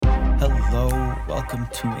Hello, welcome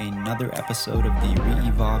to another episode of the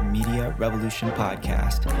Re-Evolve Media Revolution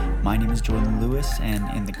podcast. My name is Jordan Lewis, and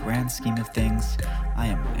in the grand scheme of things, I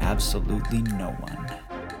am absolutely no one.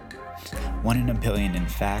 One in a billion, in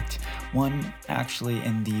fact. One actually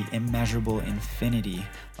in the immeasurable infinity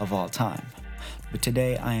of all time. But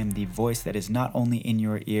today I am the voice that is not only in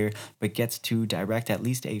your ear, but gets to direct at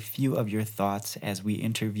least a few of your thoughts as we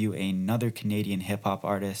interview another Canadian hip-hop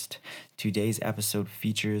artist. Today's episode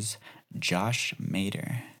features Josh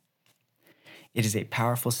Maitre. It is a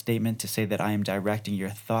powerful statement to say that I am directing your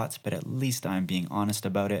thoughts, but at least I am being honest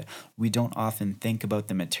about it. We don't often think about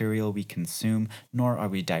the material we consume, nor are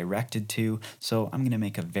we directed to, so I'm going to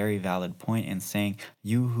make a very valid point in saying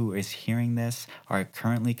you who is hearing this are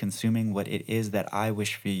currently consuming what it is that I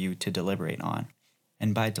wish for you to deliberate on.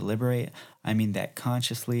 And by deliberate, I mean that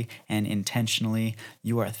consciously and intentionally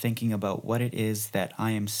you are thinking about what it is that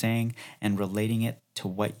I am saying and relating it to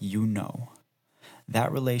what you know.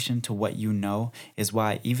 That relation to what you know is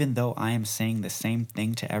why even though I am saying the same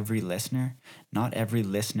thing to every listener, not every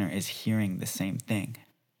listener is hearing the same thing.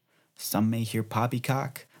 Some may hear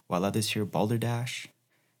poppycock, while others hear balderdash.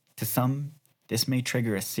 To some, this may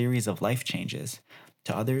trigger a series of life changes.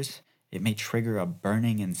 To others, it may trigger a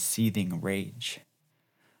burning and seething rage.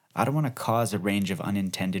 I don't want to cause a range of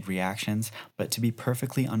unintended reactions, but to be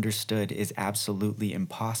perfectly understood is absolutely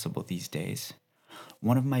impossible these days.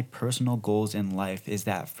 One of my personal goals in life is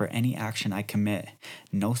that for any action I commit,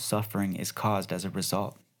 no suffering is caused as a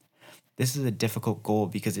result. This is a difficult goal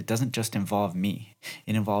because it doesn't just involve me,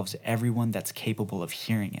 it involves everyone that's capable of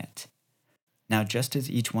hearing it. Now, just as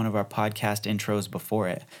each one of our podcast intros before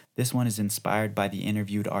it, this one is inspired by the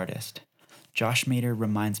interviewed artist. Josh Maitre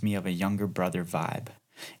reminds me of a younger brother vibe,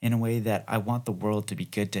 in a way that I want the world to be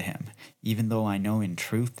good to him, even though I know in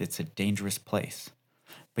truth it's a dangerous place.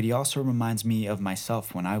 But he also reminds me of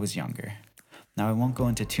myself when I was younger. Now, I won't go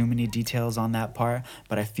into too many details on that part,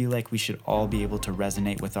 but I feel like we should all be able to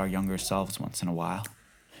resonate with our younger selves once in a while.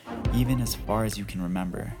 Even as far as you can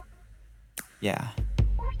remember. Yeah,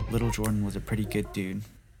 little Jordan was a pretty good dude.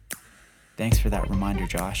 Thanks for that reminder,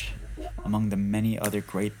 Josh, among the many other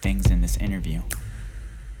great things in this interview.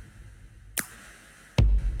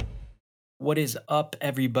 What is up,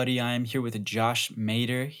 everybody? I am here with Josh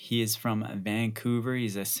Maitre. He is from Vancouver.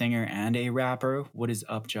 He's a singer and a rapper. What is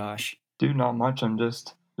up, Josh? Dude, not much. I'm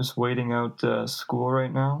just waiting out school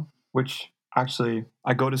right now, which actually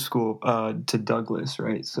I go to school to Douglas,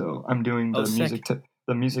 right? So I'm doing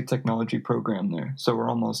the music technology program there. So we're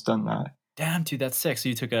almost done that. Damn, dude, that's sick. So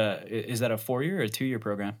you took is that a 4-year or a 2-year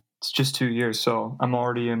program? It's just 2 years. So I'm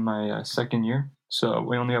already in my second year. So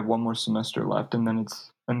we only have one more semester left, and then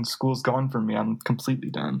school's gone for me. I'm completely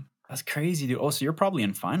done. That's crazy, dude. Oh, so you're probably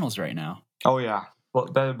in finals right now. Oh, yeah. Well,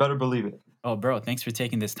 better believe it. Oh, bro, thanks for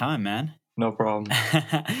taking this time, man. No problem.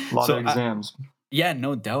 A lot of exams. Yeah,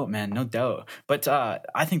 no doubt, man. No doubt. But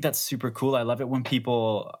I think that's super cool. I love it when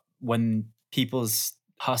people's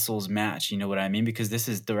hustles match, you know what I mean? Because this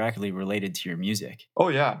is directly related to your music. Oh,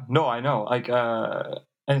 yeah. No, I know.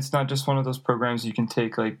 And it's not just one of those programs you can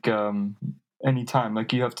take anytime.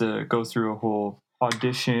 Like, you have to go through a whole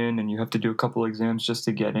audition and you have to do a couple exams just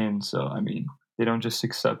to get in. So, I mean, they don't just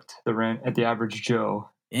accept the average Joe.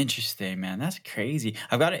 Interesting, man. That's crazy.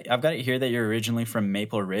 I've got it here that you're originally from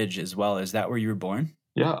Maple Ridge as well. Is that where you were born?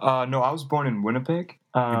 Yeah. No, I was born in Winnipeg.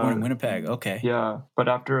 You're born in Winnipeg. Okay. Yeah, but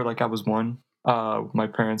after I was one, my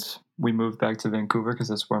parents, we moved back to Vancouver because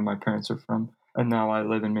that's where my parents are from, and now I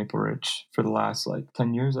live in Maple Ridge for the last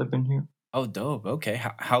 10 years. I've been here. Oh, dope. Okay.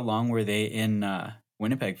 How long were they in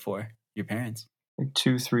Winnipeg for? Your parents?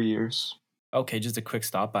 2-3 years. Okay, just a quick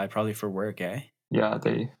stop by, probably for work, eh? Yeah,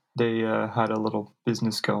 they had a little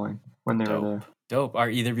business going when they were there. Dope. Are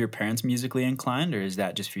either of your parents musically inclined, or is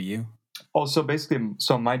that just for you? Oh, so basically,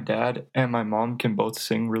 my dad and my mom can both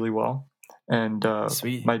sing really well, and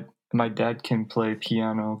Sweet. My dad can play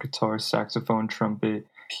piano, guitar, saxophone, trumpet,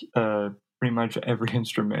 pretty much every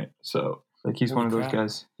instrument. So he's one of those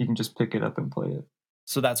guys. He can just pick it up and play it.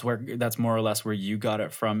 So that's more or less where you got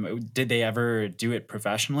it from. Did they ever do it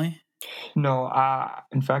professionally? No,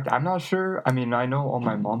 in fact, I'm not sure. I mean, I know on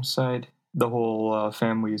my mom's side, the whole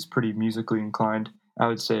family is pretty musically inclined. I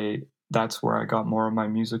would say that's where I got more of my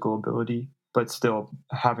musical ability. But still,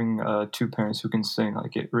 having two parents who can sing,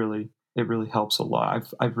 it really helps a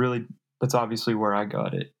lot. That's obviously where I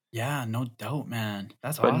got it. Yeah, no doubt, man.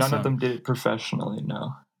 That's but awesome. But none of them did it professionally,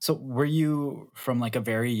 no. So were you, from a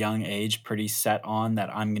very young age, pretty set on that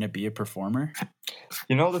I'm going to be a performer?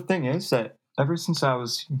 You know, the thing is that ever since I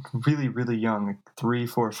was really, really young, 3,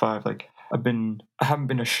 4, 5, I haven't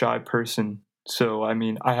been a shy person. So, I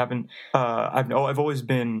mean, I haven't, I've always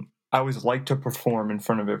been I always like to perform in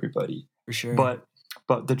front of everybody. For sure.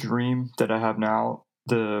 But the dream that I have now,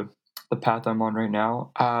 the path I'm on right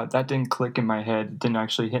now, that didn't click in my head. It didn't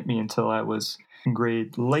actually hit me until I was in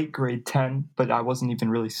late grade 10, but I wasn't even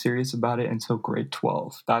really serious about it until grade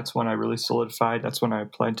 12. That's when I really solidified. That's when I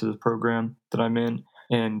applied to the program that I'm in,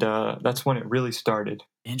 and that's when it really started.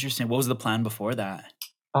 Interesting. What was the plan before that?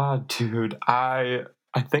 Dude, I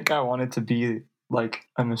think I wanted to be like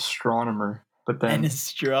an astronomer, but An then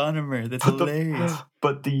astronomer. That's but hilarious.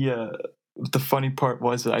 the funny part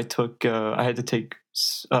was that I had to take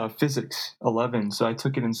physics 11, so I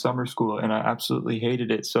took it in summer school and I absolutely hated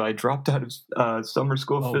it. So I dropped out of summer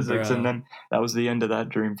school Oh, physics, and bro. then that was the end of that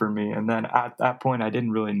dream for me. And then at that point, I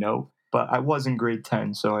didn't really know, but I was in grade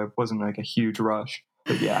 10, so it wasn't like a huge rush.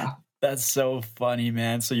 But yeah, That's so funny,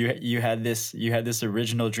 man. So you had this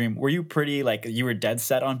original dream. Were you pretty like you were dead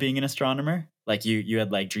set on being an astronomer? Like you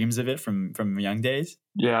had like dreams of it from young days?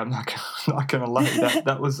 yeah, I'm not gonna, not gonna lie,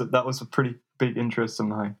 that was a pretty big interest of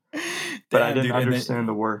mine, but I Damn, didn't dude. And then understand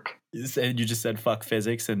the work. you just said fuck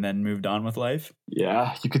physics and then moved on with life?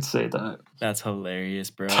 Yeah, you could say that. That's hilarious,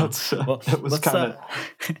 bro. That's Well, it was let's kind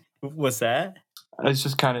of what's that? it's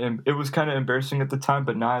just kind of it was kind of embarrassing at the time,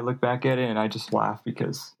 but now I look back at it and I just laugh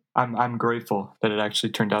because I'm grateful that it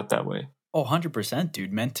actually turned out that way. Oh, 100%,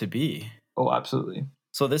 dude, meant to be. Oh, absolutely.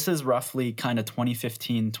 So this is roughly kind of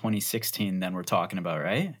 2015, 2016 then we're talking about,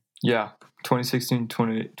 right? Yeah, 2016,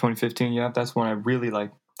 2015. Yeah, that's when I really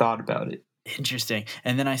like thought about it. Interesting.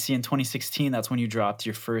 And then I see in 2016, that's when you dropped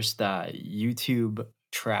your first YouTube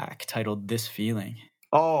track titled This Feeling.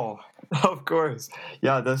 Oh, of course.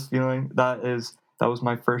 Yeah, this feeling that was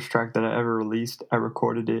my first track that I ever released. I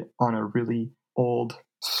recorded it on a really old,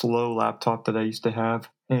 slow laptop that I used to have,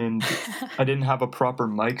 and I didn't have a proper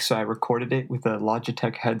mic, so I recorded it with a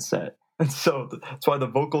Logitech headset. And so that's why the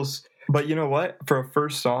vocals. But you know what? For a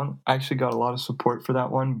first song, I actually got a lot of support for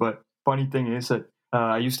that one. But funny thing is that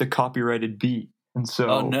I used a copyrighted beat. And Oh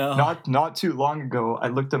so no. not too long ago, I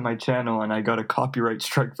looked at my channel and I got a copyright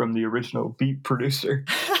strike from the original beat producer.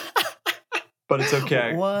 But it's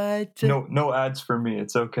okay. What? No ads for me.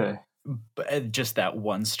 It's okay. Just that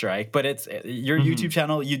one strike. But it's your Mhm. YouTube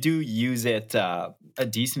channel, you do use it a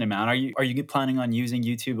decent amount. Are you planning on using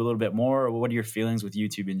YouTube a little bit more, or what are your feelings with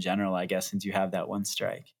YouTube in general, I guess, since you have that one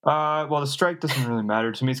strike? Well, the strike doesn't really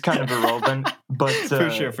matter to me. It's kind of irrelevant. But For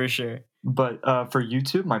sure, for sure. for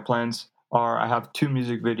YouTube, my plans are I have 2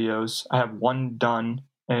 music videos. I have one done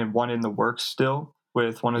and one in the works still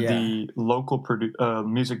with one of Yeah. the local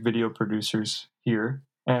music video producers here.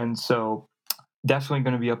 And so definitely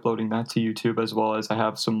going to be uploading that to YouTube, as well as I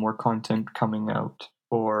have some more content coming out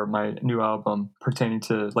for my new album pertaining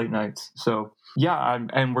to late nights. So yeah,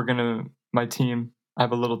 and we're gonna my team. I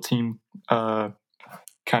have a little team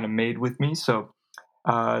kind of made with me. So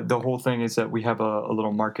the whole thing is that we have a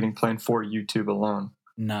little marketing plan for YouTube alone,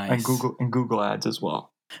 and Nice. Google Ads as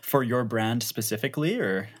well. For your brand specifically,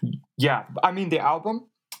 or? Yeah, I mean the album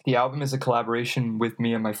is a collaboration with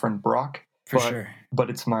me and my friend Brock, For sure. but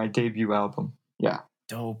it's my debut album. Yeah.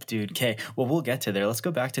 Dope, dude. Okay, well, we'll get to there. Let's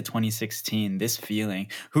go back to 2016. This feeling.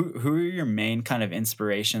 Who are your main kind of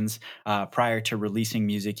inspirations prior to releasing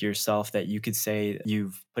music yourself that you could say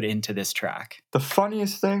you've put into this track? The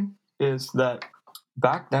funniest thing is that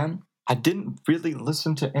back then I didn't really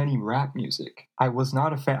listen to any rap music. I was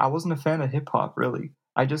not a fan. I wasn't a fan of hip hop really.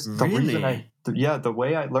 I just Really? the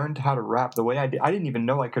way I learned how to rap, the way I didn't even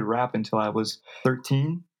know I could rap until I was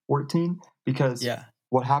 13, 14. Because Yeah.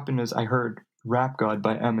 what happened is I heard Rap God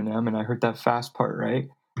by Eminem, and I heard that fast part, right?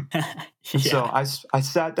 And so Yeah. I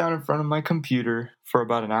sat down in front of my computer for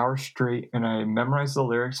about an hour straight and I memorized the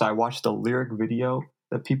lyrics. I watched a lyric video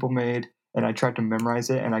that people made and I tried to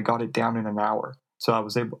memorize it and I got it down in an hour. So I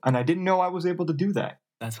was able, and I didn't know I was able to do that.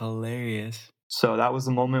 That's hilarious. So that was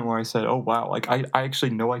the moment where I said, oh, wow, like I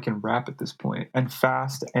actually know I can rap at this point and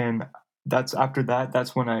fast. And that's after that,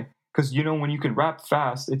 that's when because you know, when you can rap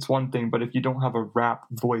fast, it's one thing, but if you don't have a rap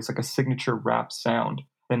voice, like a signature rap sound,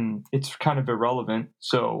 then it's kind of irrelevant.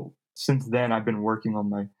 So since then, I've been working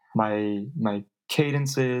on my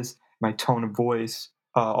cadences, my tone of voice,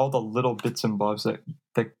 all the little bits and bobs that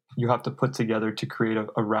you have to put together to create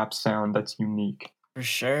a rap sound that's unique. For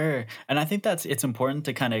sure. And I think it's important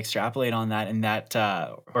to kind of extrapolate on that in that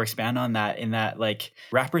or expand on that in that like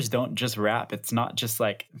rappers don't just rap. It's not just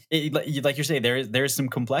like like you're saying there's some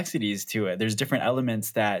complexities to it. There's different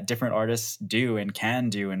elements that different artists do and can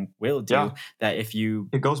do and will do Yeah, that if you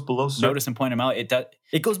it goes below surface. notice and point them out,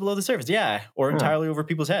 it goes below the surface. Yeah, or Yeah. entirely over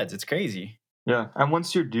people's heads. It's crazy. Yeah, and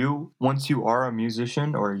once you are a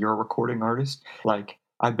musician or you're a recording artist, like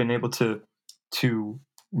I've been able to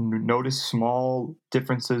notice small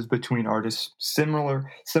differences between artists. Similar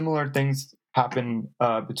things happen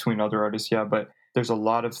between other artists, yeah, but there's a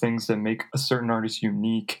lot of things that make a certain artist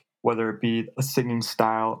unique, whether it be a singing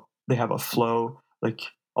style, they have a flow, like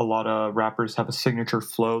a lot of rappers have a signature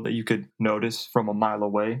flow that you could notice from a mile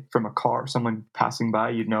away, from a car, someone passing by,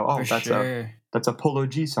 you'd know, For oh, sure. that's a Polo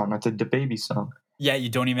G song, that's a DaBaby song. Yeah, you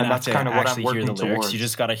don't even And have that's to kind of what I'm actually hear the working lyrics. You towards.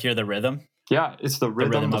 just got to hear the rhythm, Yeah, it's the the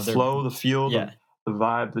rhythm, rhythm the of their flow, the feel, yeah. the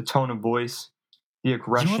vibe, the tone of voice, the You know what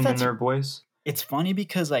aggression in that's their voice. it's funny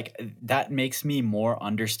because, like, that makes me more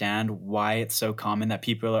understand why it's so common that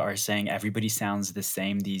people are saying everybody sounds the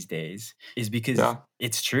same these days, is because Yeah,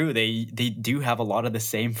 it's true. They do have a lot of the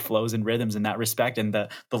same flows and rhythms in that respect, and the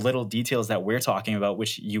little details that we're talking about,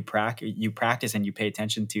 which you practice and you pay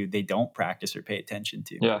attention to, they don't practice or pay attention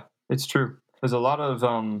to. yeah, it's true. There's a lot of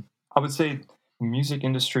I would say music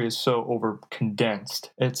industry is so over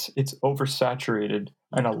condensed. It's oversaturated,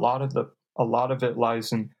 and a lot of it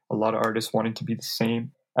lies in a lot of artists wanting to be the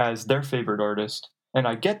same as their favorite artist. And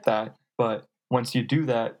I get that, but once you do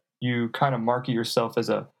that, you kind of market yourself as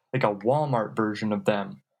a like a Walmart version of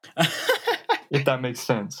them, if that makes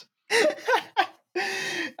sense.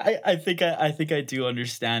 I think I do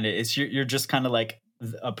understand it. It's you're just kind of like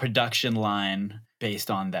a production line based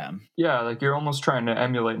on them. Yeah, like you're almost trying to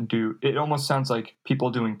emulate and do. It almost sounds like people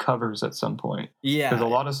doing covers at some point, because Yeah,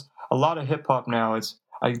 a lot of hip hop now. It's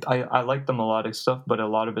I like the melodic stuff, but a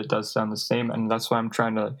lot of it does sound the same, and that's why I'm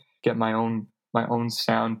trying to get my own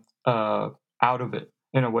sound out of it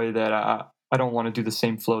in a way that I don't want to do the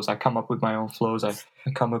same flows. I come up with my own flows. I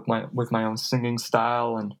come up with my own singing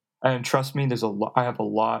style, and trust me, there's I have a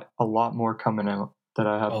lot more coming out that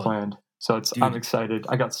I have oh, planned. So I'm dude, excited.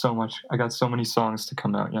 I got so many songs to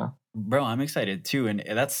come out. Yeah. bro, I'm excited too. And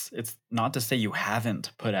it's not to say you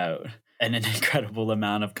haven't put out an incredible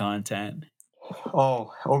amount of content.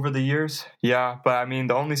 Oh, over the years, yeah. But I mean,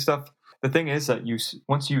 the thing is that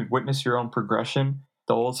once you witness your own progression,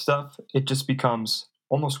 the old stuff, it just becomes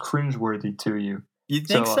almost cringeworthy to you. You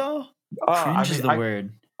think So, so? I Cringe is mean, the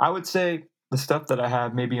word. I would say the stuff that I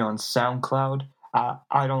have maybe on SoundCloud,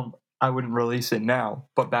 I don't, I wouldn't release it now.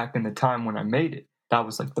 But back in the time when I made it, that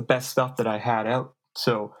was like the best stuff that I had out.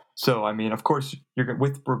 So I mean, of course,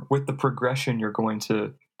 with the progression, you're going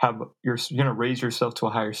to you're going to raise yourself to a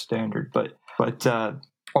higher standard. But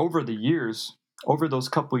over the years, over those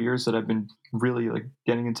couple years that I've been really like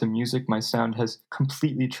getting into music, my sound has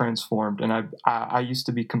completely transformed, and I used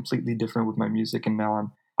to be completely different with my music, and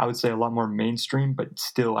now I would say a lot more mainstream, but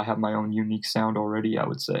still I have my own unique sound already, I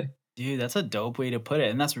would say. Dude, that's a dope way to put it,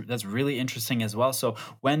 and that's really interesting as well. So,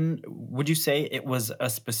 when would you say it was a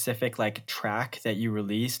specific like track that you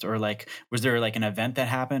released, or like was there like an event that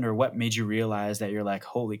happened, or what made you realize that you're like,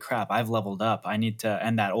 holy crap, I've leveled up. I need to,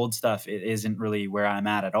 and that old stuff it isn't really where I'm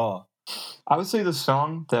at all. I would say the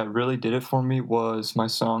song that really did it for me was my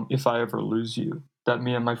song "If I Ever Lose You" that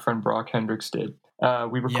me and my friend Brock Hendricks did.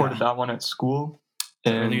 We recorded Yeah, that one at school,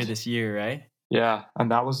 so earlier and this year, right? yeah, and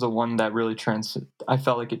that was the one that really I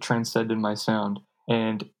felt like it transcended my sound.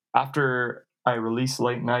 And after I released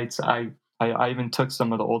Late Nights, I even took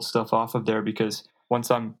some of the old stuff off of there, because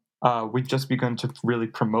we've just begun to really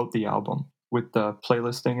promote the album with the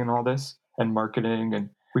playlisting and all this and marketing, and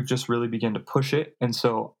we've just really begun to push it. And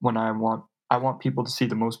so when I want people to see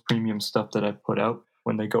the most premium stuff that I put out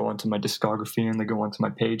when they go onto my discography and they go onto my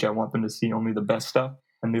page. I want them to see only the best stuff,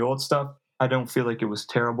 and the old stuff, I don't feel like it was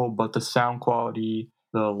terrible, but the sound quality,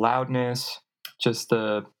 the loudness, just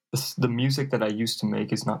the music that I used to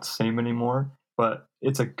make is not the same anymore. But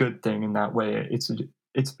it's a good thing in that way.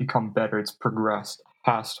 It's become better. It's progressed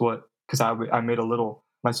past what, because I made a little.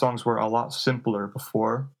 My songs were a lot simpler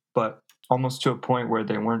before, but almost to a point where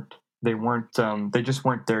they just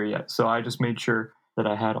weren't there yet. So I just made sure that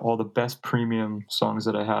I had all the best premium songs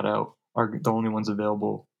that I had out are the only ones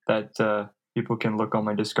available that people can look on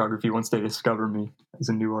my discography once they discover me as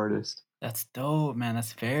a new artist. That's dope, man.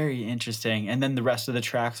 That's very interesting. And then the rest of the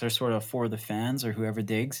tracks are sort of for the fans or whoever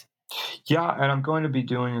digs. Yeah, and I'm going to be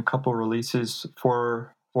doing a couple releases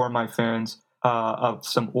for my fans of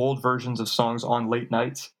some old versions of songs on late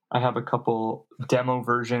nights. I have a couple demo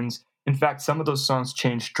versions. In fact, some of those songs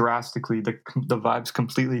changed drastically. The vibe's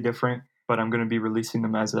completely different, but I'm going to be releasing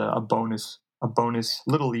them as a bonus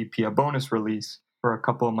little EP, a bonus release for a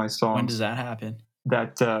couple of my When does songs. that happen?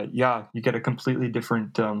 That yeah, you get a completely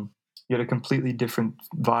different vibe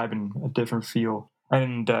and a different feel.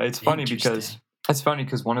 And Interesting. it's funny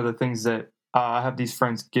because one of the things that I have these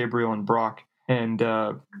friends Gabriel and Brock, and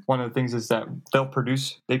one of the things is that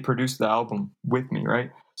they produce the album with me,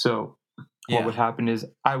 right? So what would Yeah. happen is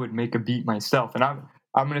I would make a beat myself, and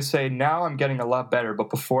I'm gonna say now I'm getting a lot better, but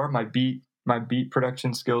before my beat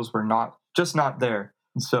production skills were not there.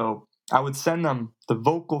 And so I would send them the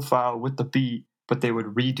vocal file with the beat, but they would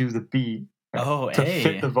redo the beat Oh, to fit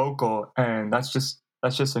hey. the vocal, and that's just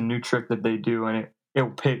a new trick that they do, and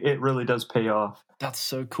it really does pay off. That's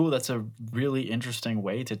so cool. That's a really interesting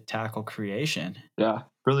way to tackle creation. Yeah,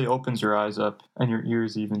 really opens your eyes up and your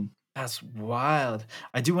ears even. That's wild.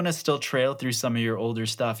 I do wanna still trail through some of your older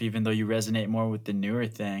stuff even though you resonate more with the newer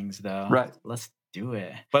things, though. Right. Let's do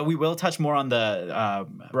it. But we will touch more on the,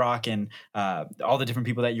 rock and, all the different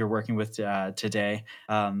people that you're working with, today.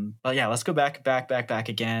 But yeah, let's go back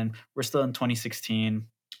again. We're still in 2016.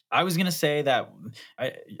 I was gonna say that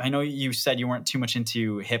I know you said you weren't too much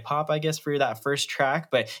into hip hop, I guess, for that first track,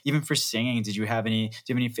 but even for singing, do you have any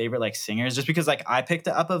favorite, like, singers? Just because, like, I picked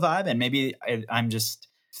up a vibe and maybe I'm just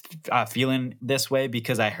feeling this way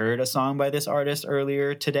because I heard a song by this artist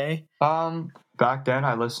earlier today. Back then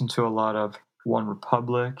I listened to a lot of One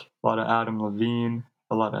Republic, a lot of Adam Levine,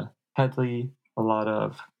 a lot of Headley, a lot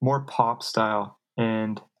of more pop style.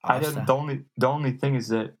 And I Pop didn't. style. The only thing is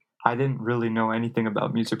that I didn't really know anything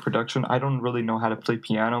about music production. I don't really know how to play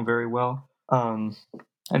piano very well. And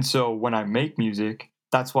so when I make music,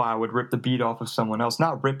 that's why I would rip the beat off of someone else.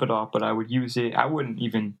 Not rip it off, but I would use it. I would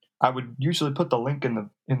usually put the link in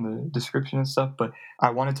the description and stuff, but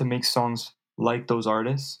I wanted to make songs like those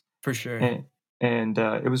artists, For sure. and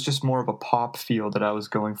it was just more of a pop feel that I was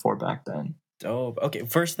going for back then. Dope. Okay,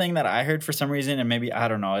 first thing that I heard for some reason, and maybe I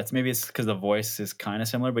don't know, it's because the voice is kind of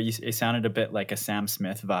similar, but it sounded a bit like a Sam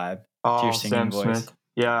Smith vibe to your Oh, singing Sam voice. Smith.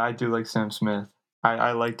 Yeah, I do like Sam Smith.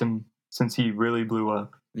 I liked him since he really blew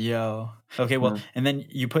up. Yo. Okay, well, Yeah. and then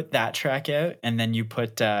you put that track out, and then you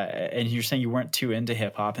put, and you're saying you weren't too into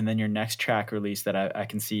hip hop, and then your next track release that I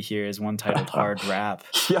can see here is one titled Hard Rap.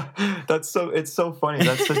 Yeah, it's so funny.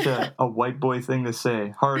 That's such a white boy thing to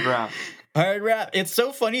say. Hard rap. Hard rap. It's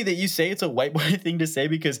so funny that you say it's a white boy thing to say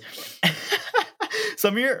because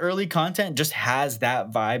some of your early content just has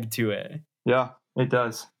that vibe to it. Yeah, it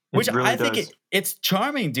does. It Which really I think does. it's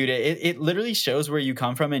charming, dude. It literally shows where you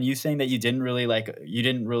come from, and you saying that you didn't really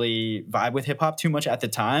vibe with hip hop too much at the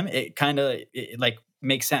time. It kind of like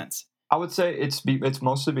makes sense. I would say it's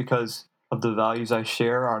mostly because of the values I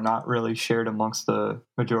share are not really shared amongst the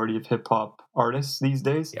majority of hip hop artists these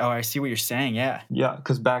days. Oh, I see what you're saying. Yeah, Yeah,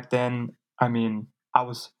 because back then, I mean, I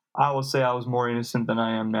will say I was more innocent than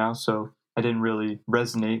I am now, so I didn't really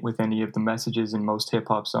resonate with any of the messages in most hip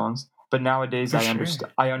hop songs. But nowadays, for sure,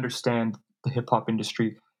 I understand the hip hop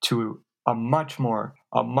industry to a much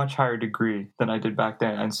higher degree than I did back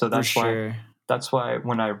then, and so for sure. that's why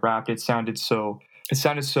when I rapped, it sounded so,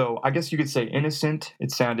 I guess you could say innocent.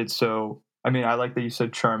 It sounded so, I mean, I like that you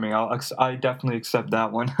said charming. I definitely accept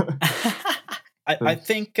that one. I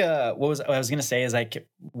think what I was gonna say is like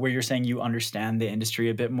where you're saying you understand the industry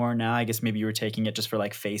a bit more now. I guess maybe you were taking it just for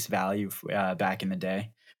like face value back in the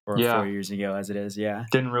day or Yeah, 4 years ago, as it is. Yeah.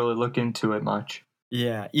 didn't really look into it much.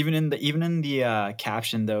 Yeah, even in the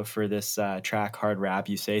caption though for this track "Hard Rap,"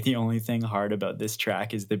 you say the only thing hard about this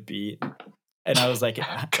track is the beat, and I was like, in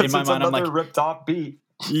Because my it's mind, I'm another like, ripped off beat.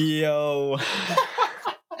 yo.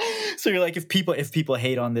 So you're like, if people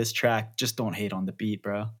hate on this track, just don't hate on the beat,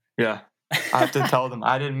 bro. Yeah, I have to tell them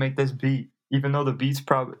I didn't make this beat, even though the beat's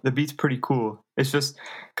pretty cool. It's just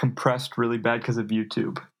compressed really bad because of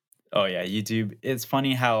YouTube. Oh yeah, YouTube. It's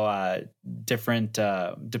funny how different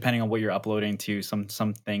depending on what you're uploading to, some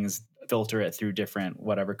things filter it through different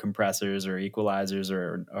whatever compressors or equalizers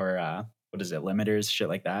or what is it, limiters, shit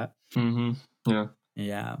like that. Mm-hmm. Yeah.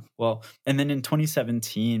 Yeah. Well, and then in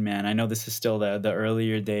 2017, man, I know this is still the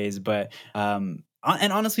earlier days, but and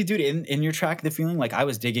honestly, dude, in your track, The Feeling, like I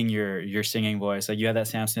was digging your singing voice. Like you had that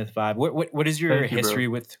Sam Smith vibe. What is your Thank you, bro. history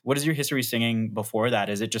with what is your history singing before that?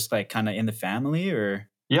 Is it just like kind of in the family or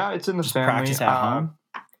Yeah, it's in the just family. practice at home?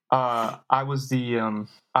 I was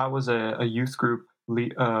I was a youth group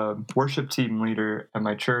worship team leader at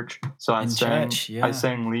my church, so In church, I yeah.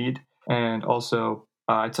 sang lead, and also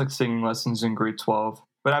I took singing lessons in grade 12.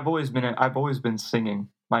 But I've always been singing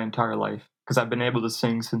my entire life because I've been able to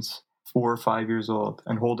sing since 4 or 5 years old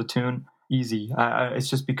and hold a tune easy. It's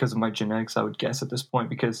just because of my genetics, I would guess at this point,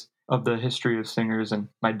 because of the history of singers and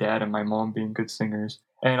my dad and my mom being good singers,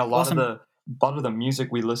 and Awesome. a lot of the music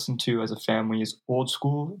we listen to as a family is old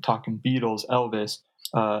school, talking Beatles, Elvis,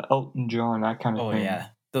 Elton John, that kind of Oh thing. yeah.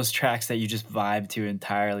 Those tracks that you just vibe to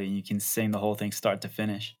entirely and you can sing the whole thing start to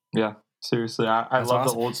finish. Yeah, seriously, I That's love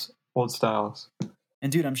the awesome. old styles.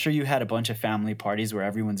 And dude, I'm sure you had a bunch of family parties where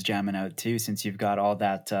everyone's jamming out too, since you've got all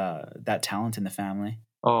that talent in the family.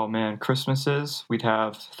 Oh man, Christmases, we'd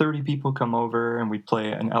have 30 people come over and we'd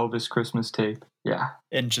play an Elvis Christmas tape. Yeah.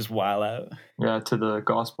 And just wild out. Yeah, to the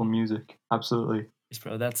gospel music. Absolutely. Yes,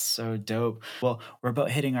 bro, that's so dope. Well, we're about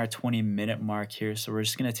hitting our 20-minute mark here, so we're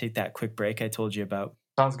just going to take that quick break I told you about.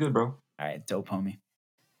 Sounds good, bro. All right, dope, homie.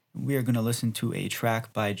 We are going to listen to a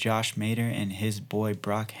track by Josh Maitre and his boy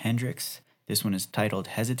Brock Hendricks. This one is titled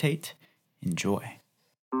Hesitate. Enjoy.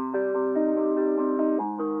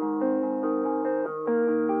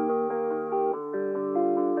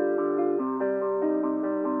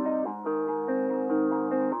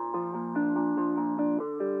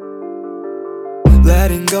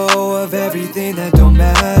 Letting go of everything that don't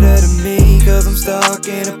matter to me, 'cause I'm stuck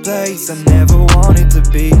in a place I never wanted to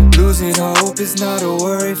be. Losing hope is not a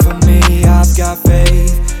worry for me. I've got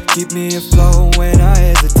faith, keep me afloat when I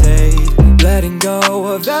hesitate. Letting go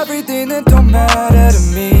of everything that don't matter to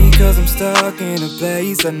me, 'cause I'm stuck in a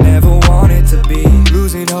place I never wanted to be.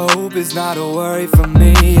 Losing hope is not a worry for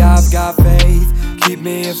me. I've got faith, keep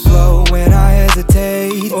me afloat when I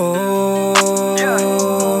hesitate. Oh,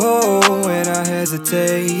 when I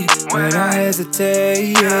hesitate, when I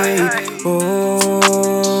hesitate. Oh,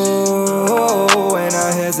 when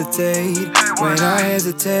I hesitate, when I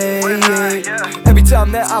hesitate. Every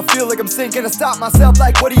time that I feel like I'm sinking, I stop myself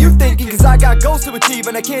like, what are you thinking? 'Cause I got goals to achieve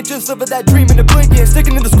and I can't just live with that dream in the blinking.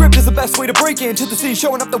 Sticking to the script is the best way to break into the scene,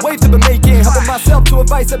 showing up the waves I've been making. Helping myself to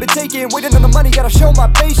advice I've been taking, waiting on the money, gotta show my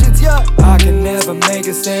patience, yeah. I can never make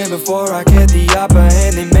a stand before I get the upper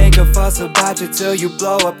hand. They make a fuss about you till you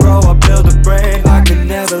blow up, bro, I build a brand. I can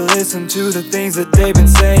never listen to the things that they've been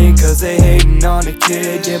saying, 'cause they hating on a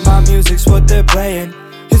kid, yeah, my music's what they're playing.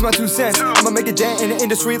 Here's my 2 cents, I'ma make a dent in the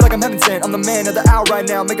industry like I'm heaven sent. I'm the man of the hour right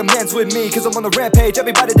now, make amends with me, 'cause I'm on the rampage.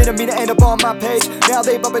 Everybody didn't mean to end up on my page. Now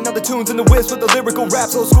they bumping other tunes in the whiz with the lyrical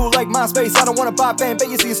raps. Old school like MySpace, I don't wanna buy fame, bet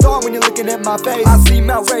you see a star when you're looking at my face. I seem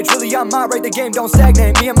outraged, really I'm irate, the game don't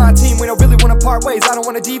stagnate. Me and my team, we don't really wanna part ways. I don't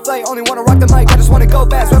wanna deflate, only wanna rock the mic. I just wanna go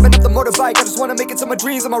fast, revving up the motorbike. I just wanna make it to my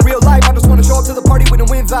dreams and my real life. I just wanna show up to the party with a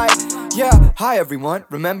invite. Yeah, hi everyone,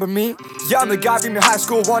 remember me? Yeah, I'm the guy from your high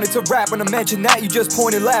school, wanted to rap. When I mentioned that, you just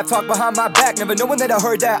point and laugh. Talk behind my back, never knowing that I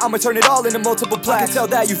heard that. I'ma turn it all into multiple plaques. I can tell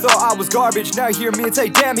that you thought I was garbage. Now you hear me and say,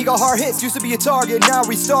 damn, he got hard hits. Used to be a target, now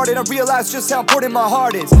restarted. I realized just how important my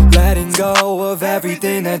heart is. Letting go of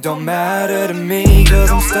everything that don't matter to me,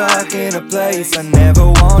 'cause I'm stuck in a place I never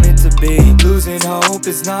wanted to be. Losing hope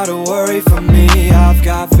is not a worry for me. I've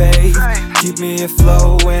got faith, keep me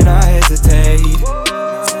afloat when I hesitate.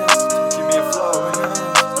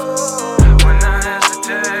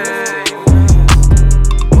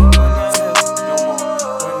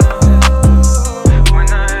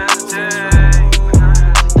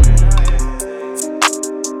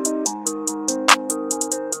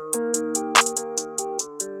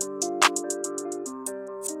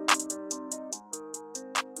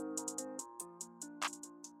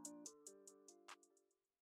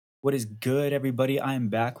 What is good, everybody? I am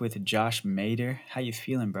back with Josh Maitre. How you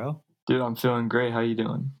feeling, bro? Dude, I'm feeling great. How you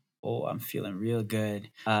doing? Oh, I'm feeling real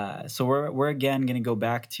good. So we're again gonna go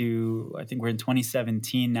back to, I think we're in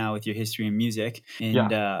 2017 now with your history in music.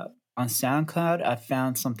 And on SoundCloud, I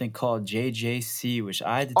found something called JJC, which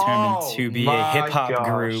I determined to be a hip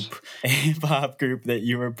hop group that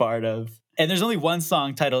you were part of. And there's only one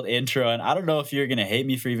song titled Intro, and I don't know if you're gonna hate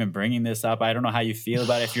me for even bringing this up. I don't know how you feel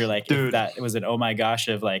about it. If you're like, Dude, if that was an oh my gosh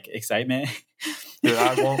of like excitement. Dude,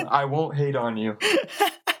 I won't hate on you.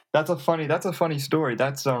 That's a funny story.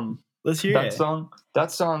 That's Let's hear it.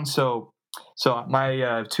 That song. So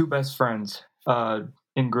my 2 best friends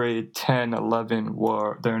in grade 10, 11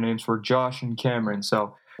 their names were Josh and Cameron.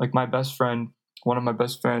 So like one of my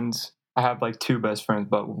best friends, I have like 2 best friends,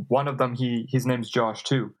 but one of them his name's Josh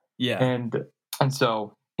too. Yeah. And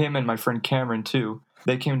so him and my friend Cameron too,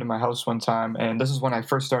 they came to my house one time, and this is when I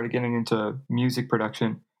first started getting into music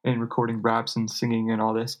production and recording raps and singing and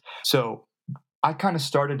all this. So I kind of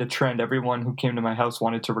started a trend. Everyone who came to my house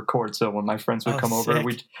wanted to record. So when my friends would come over,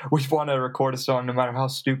 we'd want to record a song, no matter how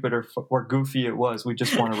stupid or goofy it was. We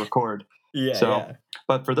just want to record.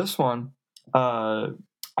 But for this one, I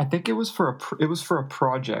think it was for a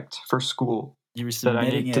project for school that I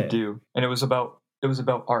needed to do, and it was about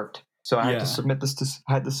art. So I had to submit this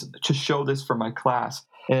to show this for my class,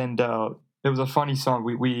 and it was a funny song.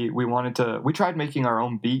 We tried making our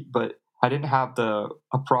own beat, but I didn't have a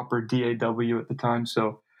proper DAW at the time,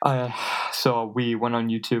 so we went on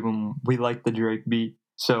YouTube and we liked the Drake beat.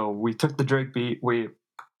 So we took the Drake beat, we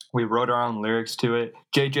wrote our own lyrics to it.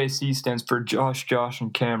 JJC stands for Josh,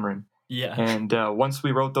 and Cameron. Yeah. And once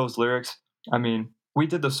we wrote those lyrics, I mean, we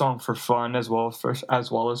did the song for fun as well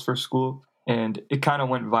as for school. And it kind of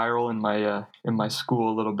went viral in my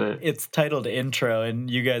school a little bit. It's titled Intro, and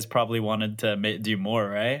you guys probably wanted to do more,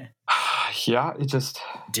 right? Yeah, it just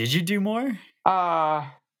Did you do more? I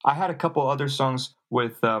had a couple other songs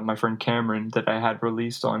with my friend Cameron that I had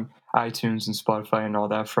released on iTunes and Spotify and all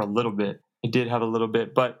that for a little bit. I did have a little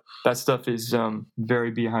bit, but that stuff is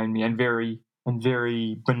very behind me and very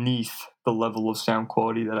beneath the level of sound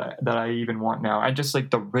quality that I even want now. I just like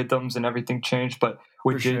the rhythms and everything changed, but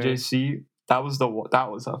with For sure. JJC, that was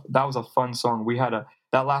a fun song.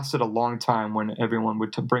 That lasted a long time when everyone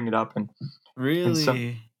would bring it up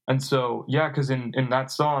Really? and so yeah, because in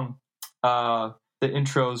that song, the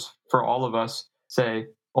intros for all of us say,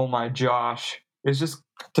 "Oh my Josh," it's just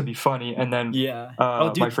to be funny, and then Yeah. Oh,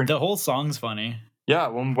 my dude, friend, the whole song's funny. yeah,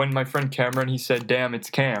 when my friend Cameron, he said, "Damn, it's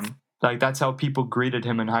Cam." Like that's how people greeted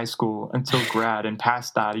him in high school until grad and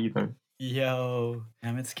past that even. Yo,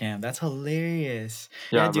 damn, it's Cam. That's hilarious.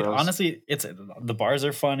 Yeah, Yeah, dude. bros. Honestly, it's the bars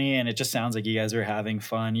are funny, and it just sounds like you guys are having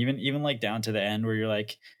fun. Even like down to the end where you're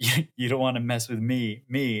like, you don't want to mess with me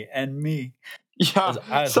and me. Yeah,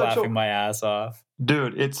 I was such a laughing my ass off.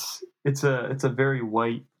 dude. It's a very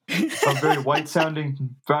white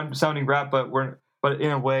sounding rap, but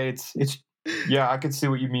in a way it's yeah, I could see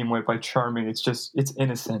what you mean by charming. It's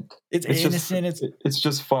innocent. It's It's just innocent. it's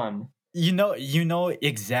just fun. You know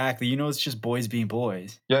exactly. You know it's just boys being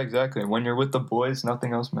boys. Yeah, exactly. When you're with the boys,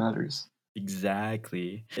 nothing else matters.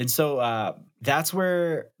 Exactly. And so that's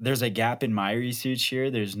where there's a gap in my research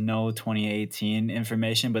here. There's no 2018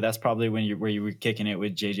 information, but that's probably where you were kicking it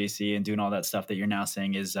with JJC and doing all that stuff that you're now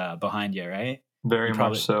saying is behind you, right? Very You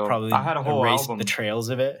much so. I probably had a whole erased the album. trails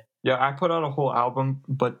of it. Yeah, I put out a whole album,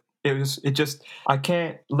 but it just I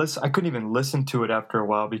can't listen. I couldn't even listen to it after a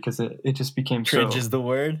while because it just became Cringe so. is the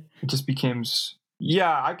word. It just became.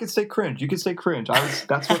 Yeah, I could say cringe. You could say cringe.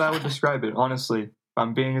 That's what I would describe it. Honestly, if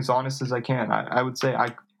I'm being as honest as I can. I would say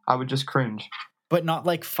I would just cringe. But not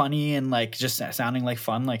like funny and like just sounding like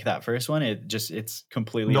fun like that first one. It's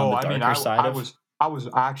completely on No, the I mean darker side of. I was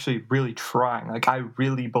actually really trying. Like I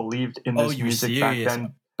really believed in Oh, this you're music back serious.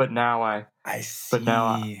 then, but now I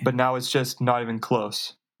see. but now it's just not even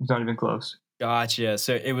close. It's not even close. Gotcha.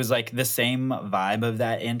 So it was like the same vibe of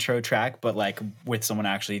that intro track, but like with someone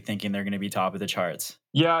actually thinking they're going to be top of the charts.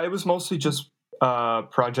 Yeah, it was mostly just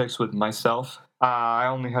projects with myself. I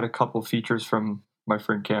only had a couple features from my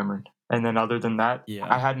friend Cameron, and then other than that, Yeah.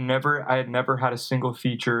 I had never had a single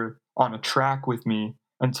feature on a track with me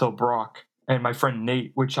until Brock and my friend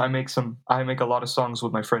Nate, which I make a lot of songs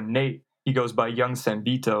with my friend Nate. He goes by Young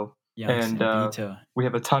Sambito, Young Sambito. we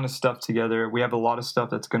have a ton of stuff together. We have a lot of stuff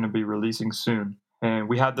that's going to be releasing soon, and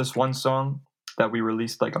we had this one song that we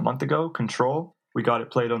released like a month ago, Control. We got it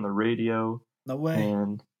played on the radio. No way.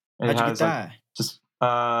 And How'd it you get has like that? just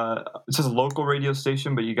it's just a local radio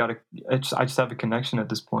station, but I just have a connection at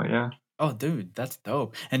this point. Yeah, Oh, dude, that's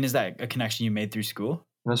dope. And is that a connection you made through school?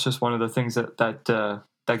 and that's just one of the things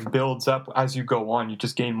that builds up as you go on. You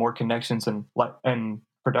just gain more connections and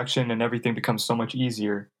production and everything becomes so much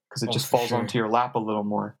easier because it Oh, just for falls sure. onto your lap a little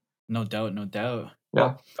more. No doubt, no doubt.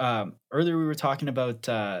 Yeah. Well, earlier we were talking about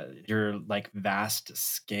your like vast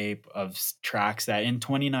scape of tracks that in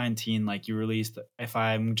 2019, like you released. If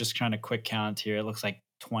I'm just trying to quick count here, it looks like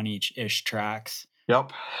 20-ish tracks.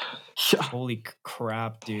 Yep. Yeah. Holy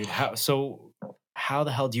crap, dude! How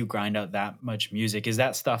the hell do you grind out that much music? Is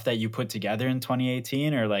that stuff that you put together in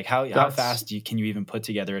 2018, or like how fast can you even put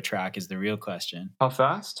together a track? Is the real question. How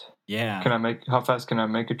fast? Yeah. How fast can I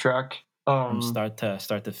make a track? From start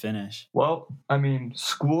to finish. Well, I mean,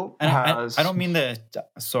 school And has. I don't mean the.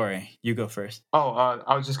 Sorry, you go first. Oh,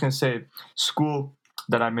 I was just gonna say, school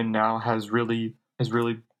that I'm in now has really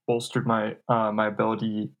bolstered my my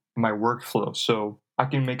ability, my workflow. So I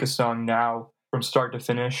can make a song now from start to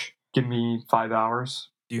finish. Give me 5 hours.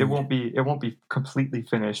 Dude. It won't be completely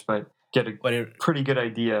finished, but get a pretty good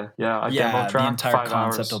idea. Yeah, yeah, demo track, the entire 5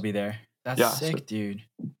 concept hours. will be there. That's sick, dude.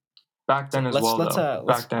 Back then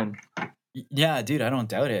back then. Yeah, dude, I don't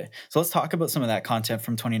doubt it. So let's talk about some of that content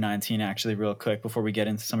from 2019 actually real quick before we get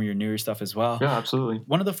into some of your newer stuff as well. Yeah, absolutely.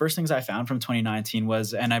 One of the first things I found from 2019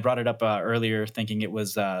 was, and I brought it up earlier thinking it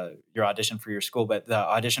was your audition for your school, but the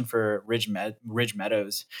audition for Ridge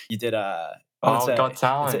Meadows. You did Got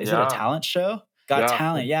Talent. Is it a talent show? Got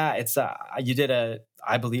Talent. Yeah, it's you did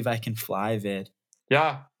I Believe I Can Fly vid.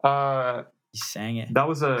 Yeah. You sang it.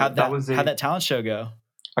 How'd that talent show go?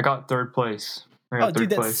 I got third place. Oh, dude,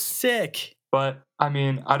 that's sick. But I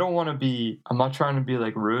mean, I'm not trying to be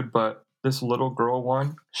like rude, but this little girl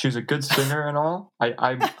won. She's a good singer and all.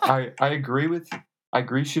 I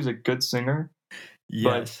agree she's a good singer.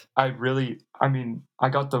 Yes. But I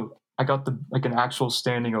got the like an actual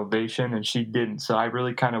standing ovation and she didn't. So I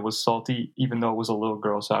really kind of was salty, even though it was a little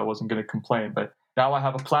girl, so I wasn't gonna complain. But now I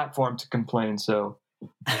have a platform to complain, so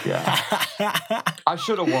Yeah. I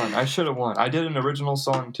should have won. I did an original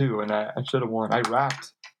song too, and I should have won. I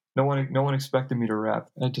rapped. No one expected me to rap.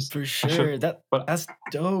 For sure. That's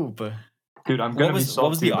dope. Dude, I'm gonna be salty. What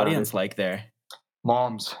was the about audience it. like there?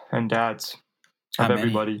 Moms and dads How of many?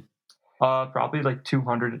 everybody. Probably like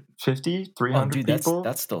 250, 300 people.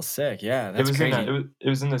 That's still sick. Yeah, that's crazy. It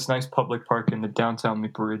was in this nice public park in the downtown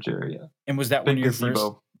Maple Ridge area. And was that Big one of your gazebo.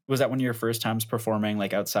 first? Was that one of your first times performing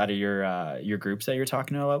like outside of your groups that you're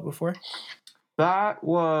talking about before? That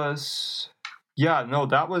was, yeah, no,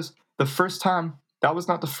 that was the first time. That was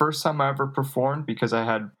not the first time I ever performed because I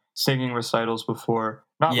had singing recitals before,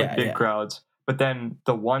 not like big crowds. But then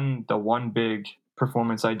the one big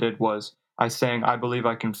performance I did was I sang "I Believe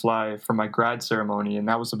I Can Fly" for my grad ceremony, and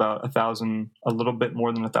that was about a little bit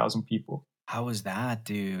more than 1,000 people. How was that,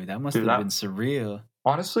 dude? That must have been surreal.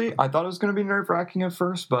 Honestly, I thought it was going to be nerve-wracking at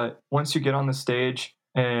first, but once you get on the stage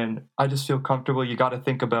and I just feel comfortable, you got to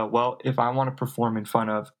think about, well, if I want to perform in front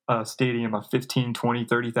of a stadium of 15, 20,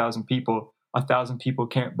 30,000 people, 1,000 people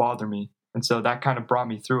can't bother me. And so that kind of brought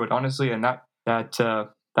me through it, honestly, and that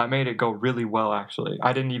made it go really well, actually.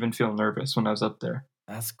 I didn't even feel nervous when I was up there.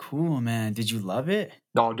 That's cool, man. Did you love it?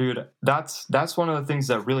 Oh, dude, that's one of the things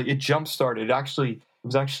that really, it jump-started. It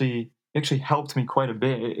actually helped me quite a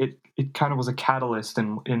bit. It kind of was a catalyst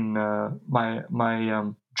in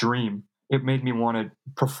my dream. It made me want to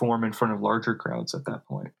perform in front of larger crowds at that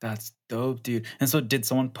point. That's dope, dude. And so did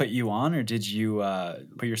someone put you on, or did you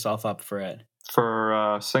put yourself up for it?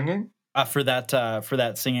 For singing? For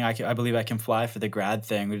that singing, I Believe I Can Fly for the grad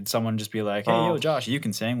thing. Did someone just be like, "Hey, yo, Josh, you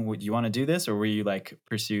can sing. Do you want to do this?" Or were you like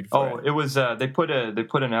pursued for it? It was they put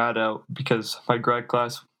an ad out because my grad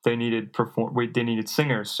class they needed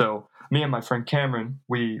singers. So me and my friend Cameron,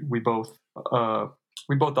 we both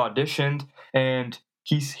auditioned, and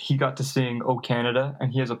he got to sing "Oh Canada,"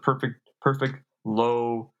 and he has a perfect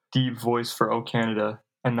low deep voice for "Oh Canada."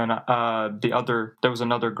 And then there was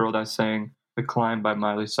another girl that sang "The Climb" by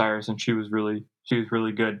Miley Cyrus, and she was really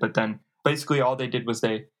good. But then basically all they did was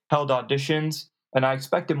they held auditions, and I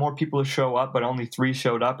expected more people to show up, but only 3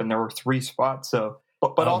 showed up, and there were 3 spots. So,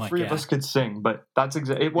 but all 3 of us could sing. But that's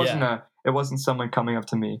it wasn't someone coming up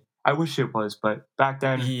to me. I wish it was, but back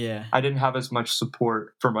then I didn't have as much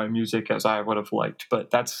support for my music as I would have liked.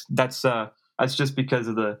 But that's just because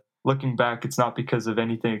of looking back. It's not because of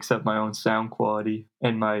anything except my own sound quality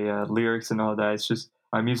and my lyrics and all that. It's just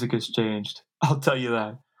my music has changed. I'll tell you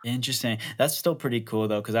that. Interesting. That's still pretty cool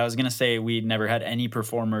though, because I was gonna say we never had any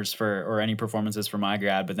performances for my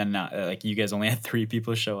grad, but then like you guys only had 3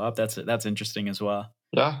 people show up. That's interesting as well.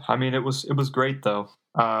 Yeah, I mean it was great though.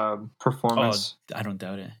 Performance. Oh, I don't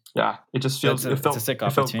doubt it. Yeah, it just feels it's a sick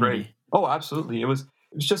opportunity. It felt great. Oh, absolutely. It was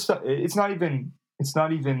just it's not even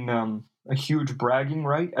a huge bragging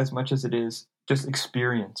right as much as it is just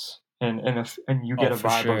experience and you get a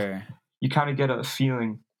vibe of, you kind of get a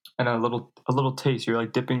feeling and a little taste. You're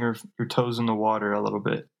like dipping your toes in the water a little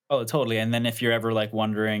bit. Oh, totally. And then if you're ever like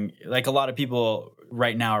wondering, like a lot of people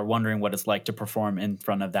right now are wondering what it's like to perform in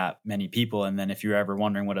front of that many people. And then if you're ever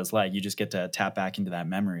wondering what it's like, you just get to tap back into that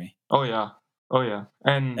memory. Oh yeah.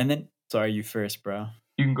 And then, sorry, you first, bro.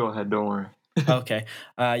 You can go ahead. Don't worry. Okay.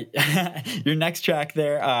 Your next track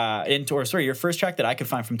there, your first track that I could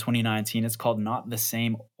find from 2019, it's called "Not the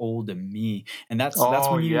Same Old Me," and that's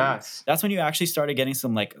when you actually started getting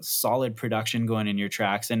some like solid production going in your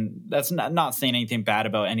tracks. And that's not saying anything bad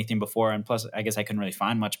about anything before. And plus, I guess I couldn't really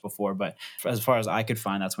find much before, but as far as I could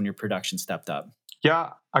find, that's when your production stepped up.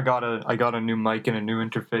 Yeah, I got a new mic and a new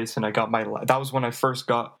interface, and that was one of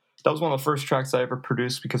the first tracks I ever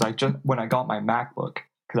produced because when I got my MacBook.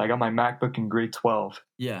 Because I got my MacBook in grade 12.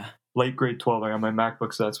 Yeah. Late grade 12, I got my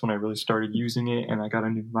MacBook, so that's when I really started using it, and I got a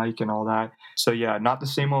new mic and all that. So yeah, Not the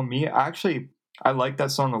Same Old Me. I like that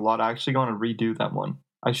song a lot. I actually want to redo that one.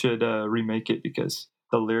 I should remake it because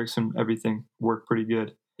the lyrics and everything work pretty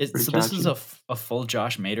good. So this is a full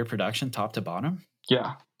Josh Maitre production, top to bottom?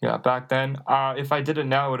 Yeah. Back then, if I did it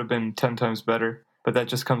now, it would have been 10 times better. But that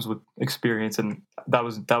just comes with experience, and that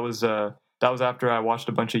was after I watched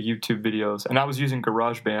a bunch of YouTube videos, and I was using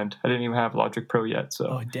GarageBand. I didn't even have Logic Pro yet. So.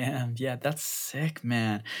 Oh damn! Yeah, that's sick,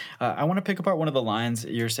 man. I want to pick apart one of the lines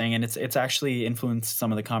you're saying, and it's actually influenced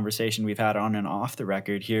some of the conversation we've had on and off the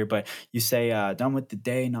record here. But you say, "Done with the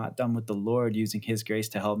day, not done with the Lord, using His grace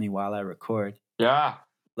to help me while I record." Yeah.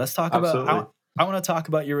 Let's talk about I want to talk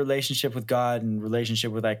about your relationship with God and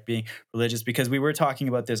relationship with like being religious, because we were talking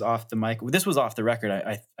about this off the mic. This was off the record,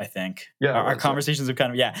 I think. Yeah, Our that's conversations have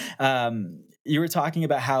kind of you were talking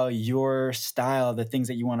about how your style, the things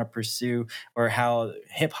that you want to pursue, or how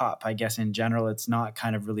hip hop, I guess in general, it's not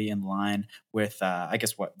kind of really in line with I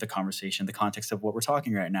guess what the conversation, the context of what we're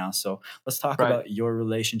talking right now. So let's talk right. about your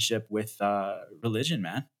relationship with religion,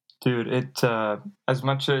 man. Dude, it as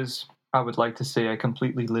much as I would like to say I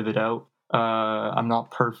completely live it out, I'm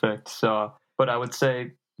not perfect. So, but I would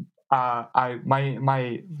say my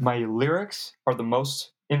lyrics are the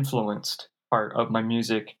most influenced part of my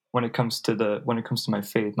music when it comes to my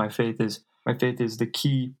faith. My faith is the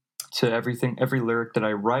key to everything. Every lyric that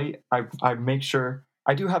I write, I make sure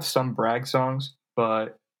I do have some brag songs,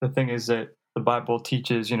 but the thing is that the Bible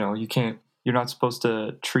teaches, you're not supposed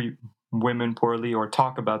to treat women poorly or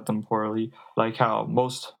talk about them poorly, like how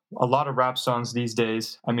a lot of rap songs these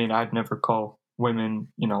days. I mean, I'd never call women,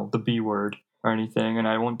 the B word or anything, and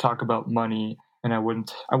I won't talk about money, and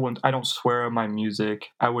I don't swear in my music.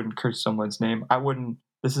 I wouldn't curse someone's name. I wouldn't.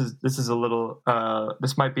 This is a little.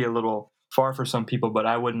 This might be a little far for some people, but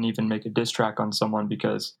I wouldn't even make a diss track on someone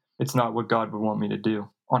because it's not what God would want me to do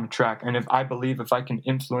on a track. And if I can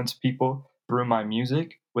influence people through my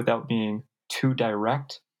music without being too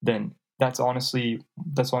direct, then that's honestly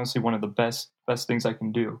one of the best things I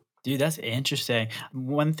can do. Dude, that's interesting.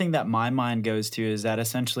 One thing that my mind goes to is that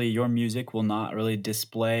essentially your music will not really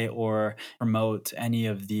display or promote any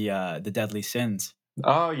of the deadly sins.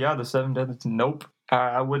 Oh yeah, the seven deadly. Nope,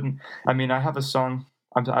 I wouldn't. I mean, I have a song.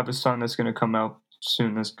 I have a song that's gonna come out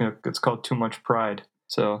soon. It's called "Too Much Pride."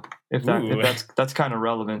 So if Ooh. that's kind of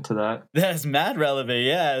relevant to that. That's mad relevant,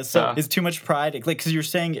 yeah. So Yeah. is Too Much Pride, like, because you're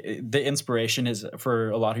saying the inspiration is for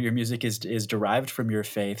a lot of your music is derived from your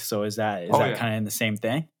faith. So is that Oh, yeah. kind of in the same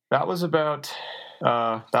thing? That was about.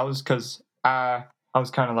 That was because I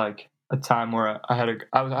was kind of like a time where I had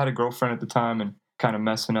a girlfriend at the time and kind of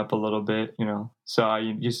messing up a little bit, So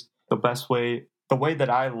I just the way that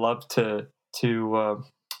I love to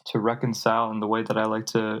reconcile, and the way that I like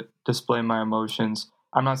to display my emotions.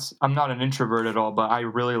 I'm not an introvert at all, but I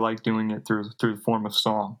really like doing it through the form of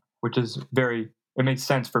song, which is it makes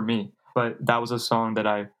sense for me. But that was a song that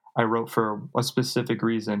I wrote for a specific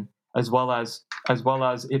reason, as well as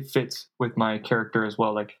it fits with my character as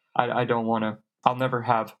well. Like I don't want to. I'll never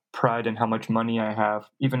have pride in how much money I have,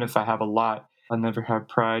 even if I have a lot. I'll never have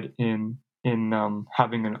pride in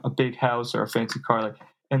having a big house or a fancy car. Like,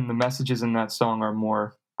 and the messages in that song are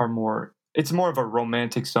more. It's more of a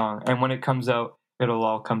romantic song, and when it comes out, it'll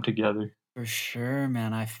all come together. For sure,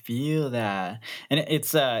 man. I feel that. And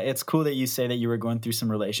it's cool that you say that you were going through some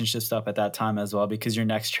relationship stuff at that time as well, because your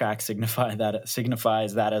next track signifies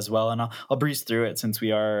that as well. And I'll breeze through it since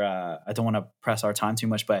we are I don't want to press our time too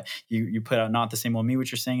much, but you put out Not the Same Old Me,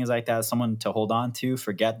 which you're saying is like that, someone to hold on to,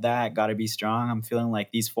 forget that, gotta be strong. I'm feeling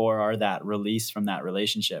like these four are that release from that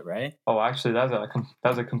relationship, right? Oh, actually,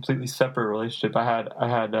 that's a completely separate relationship. I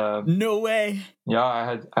had No way. yeah,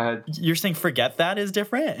 I had You're saying forget that is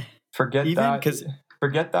different? forget Even that. because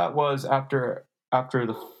Forget that was after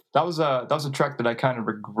the that was a track that I kind of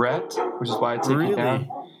regret, which is why I take it down. really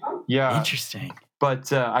Yeah, interesting.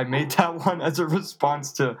 but I made that one as a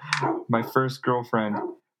response to my first girlfriend.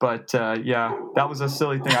 But yeah, that was a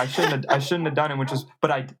silly thing. I shouldn't have done it.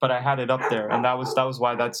 But I had it up there, and that was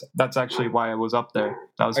why that's actually why it was up there.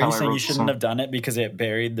 That was Are how you I saying wrote you the shouldn't song. have done it because it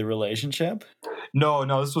buried the relationship? No, it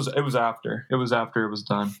was after. It was after it was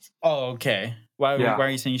done. Oh, okay. Why Yeah. are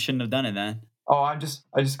you saying you shouldn't have done it then? Oh, I just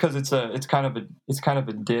because it's kind of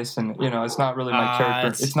a diss, and it's not really my character.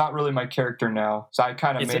 It's not really my character now. So I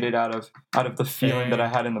kind of It's made a- it out of the feeling that I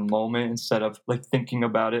Fair. had in the moment, instead of like thinking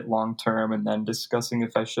about it long term and then discussing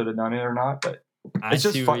if I should have done it or not. But I it's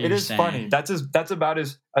just see fun. what It you're is funny. saying. That's about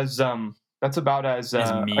as As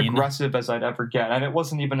mean. aggressive as I'd ever get, and it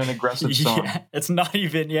wasn't even an aggressive song. Yeah, it's not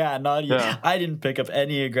even. Yeah, not even. Yeah, I didn't pick up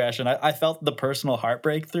any aggression. I felt the personal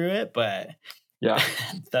heartbreak through it, but yeah,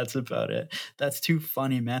 that's about it. That's too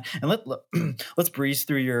funny, man. And let's breeze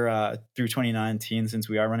through your through 2019 since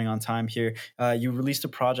we are running on time here. You released a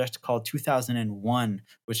project called 2001,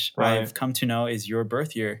 which right, I've come to know is your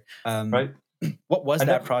birth year. right. What was I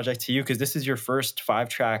that never, project to you? Because this is your first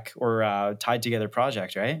 5-track or tied together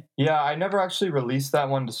project, right? Yeah, I never actually released that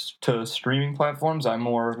one to streaming platforms. I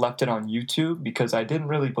more left it on YouTube because I didn't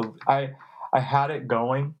really I had it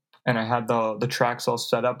going, and I had the tracks all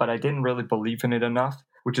set up, but I didn't really believe in it enough.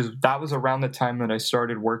 That was around the time that I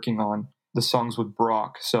started working on the songs with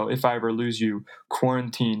Brock. So If I Ever Lose You,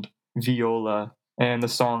 Quarantined, Viola, and the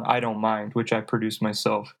song I Don't Mind, which I produced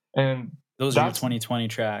myself. And Those are your that's 2020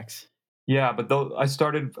 tracks. Yeah, but I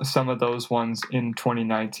started some of those ones in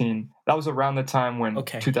 2019. That was around the time when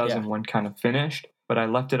Okay, yeah. 2001 kind of finished, but I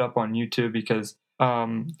left it up on YouTube because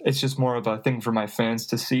it's just more of a thing for my fans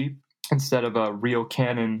to see instead of a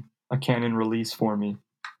canon release for me.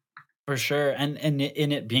 For sure, and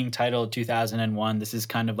in it being titled 2001, this is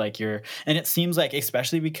kind of like your, and it seems like,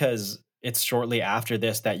 especially because it's shortly after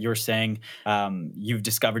this that you're saying you've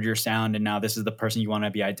discovered your sound and now this is the person you want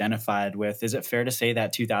to be identified with. Is it fair to say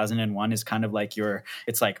that 2001 is kind of like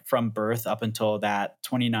it's like from birth up until that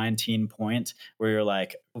 2019 point where you're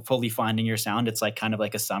like fully finding your sound? It's like kind of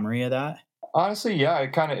like a summary of that. Honestly, yeah,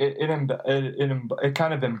 it kind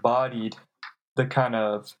of embodied the kind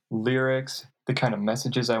of lyrics, the kind of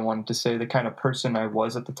messages I wanted to say, the kind of person I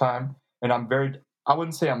was at the time. And I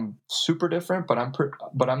wouldn't say I'm super different, but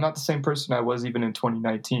but I'm not the same person I was even in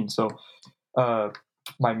 2019. So uh,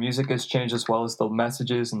 my music has changed as well as the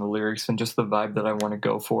messages and the lyrics and just the vibe that I want to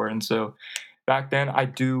go for. And so back then I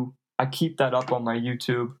keep that up on my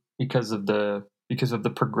YouTube because of the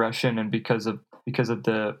progression and because of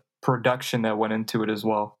the production that went into it as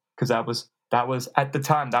well. Because that was at the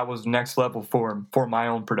time that was next level for my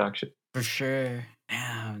own production. For sure.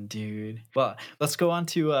 Damn, dude. Well, let's go on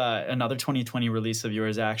to another 2020 release of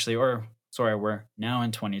yours, actually. Or, sorry, we're now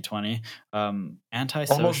in 2020. Almost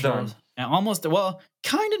Antisocial. done. And almost, well,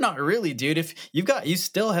 kind of not really, dude. If you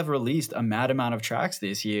still have released a mad amount of tracks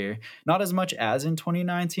this year. Not as much as in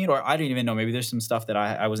 2019, or I didn't even know. Maybe there's some stuff that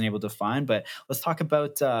I wasn't able to find. But let's talk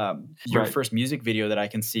about your Right. first music video that I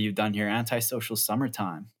can see you've done here, Antisocial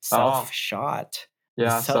Summertime. Oh, Self-shot. The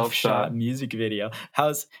yeah, self-shot self-shot. music video.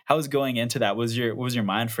 How's going into that? What was your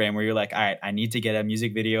mind frame where you're like, all right, I need to get a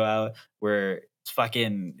music video out where it's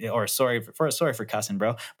fucking, or sorry for cussing,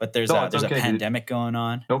 bro, but No, it's there's a okay, dude. pandemic going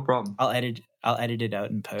on. No problem. I'll edit it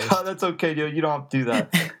out in post. That's okay, dude. You don't have to do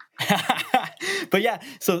that. But yeah,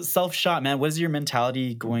 so self-shot, man, what is your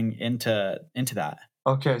mentality going into that?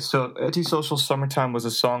 Okay, so Antisocial Summertime was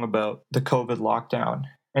a song about the COVID lockdown.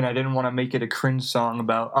 And I didn't want to make it a cringe song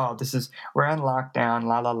about, oh, we're in lockdown,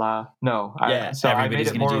 la la la. No, Yeah, I made everybody's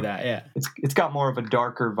it gonna more do of, that. Yeah. it's got more of a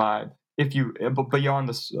darker vibe. If you, but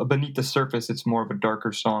beneath the surface, it's more of a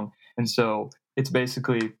darker song. And so it's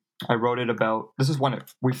basically, I wrote it about, this is when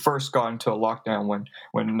we first got into a lockdown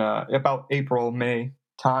when about April, May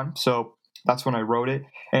time. So that's when I wrote it.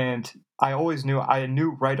 And I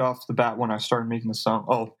knew right off the bat when I started making the song,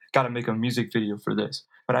 oh, got to make a music video for this.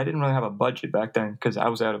 But I didn't really have a budget back then because I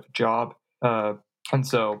was out of a job. And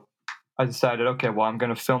so I decided, okay, well, I'm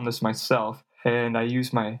going to film this myself. And I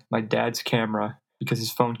used my dad's camera because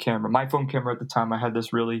my phone camera at the time, I had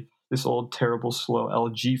this old, terrible, slow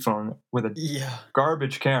LG phone with a Yeah.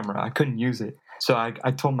 garbage camera. I couldn't use it. So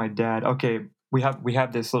I told my dad, okay, we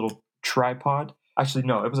have this little tripod. Actually,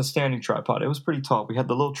 no, it was a standing tripod. It was pretty tall. We had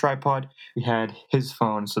the little tripod. We had his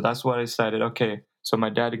phone. So that's what I decided. Okay, so my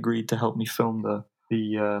dad agreed to help me film the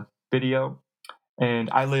video. And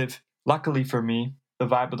luckily for me, the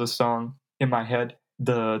vibe of the song in my head,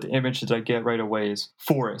 the image that I get right away is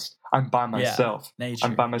forest. I'm by myself. Nature.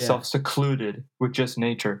 I'm by myself, secluded with just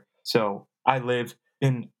nature. So I live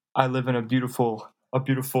in a beautiful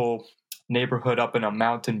neighborhood up in a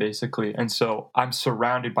mountain, basically. And so I'm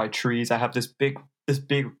surrounded by trees. I have this big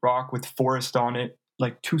rock with forest on it.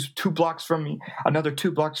 Like two blocks from me, another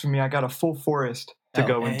 2 blocks from me, I got a full forest to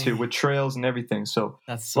go into with trails and everything. So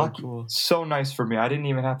That's so lucky, cool. so nice for me. I didn't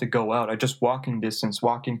even have to go out. I just walking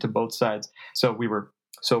to both sides. So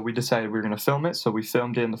we decided we were going to film it. So we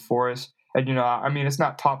filmed it in the forest. And I mean, it's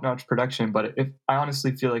not top notch production, but I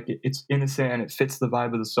honestly feel like it's innocent and it fits the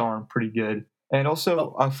vibe of the song pretty good. And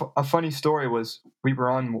also, a funny story was we were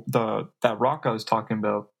on that rock I was talking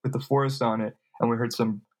about with the forest on it, and we heard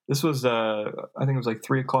some. This was I think it was like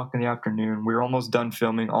 3:00 in the afternoon. We were almost done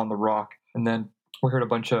filming on the rock, and then we heard a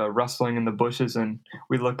bunch of rustling in the bushes, and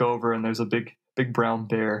we look over, and there's a big brown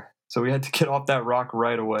bear. So we had to get off that rock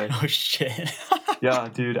right away. Oh shit! Yeah,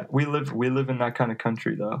 dude, we live in that kind of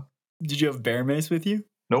country though. Did you have bear mace with you?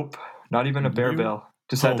 Nope, not even a bear bell.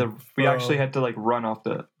 Just had to. We actually had to like run,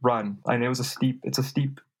 and it's a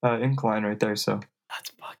steep incline right there. So that's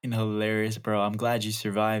fucking hilarious, bro. I'm glad you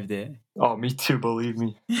survived it. Oh, me too. Believe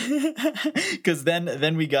me. Because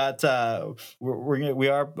then we got we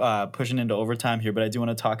are pushing into overtime here, but I do want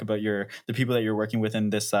to talk about the people that you're working with in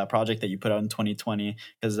this project that you put out in 2020.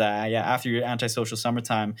 Because after your Antisocial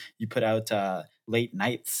Summertime, you put out Late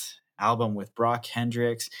Nights album with Brock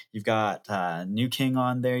Hendricks. You've got New King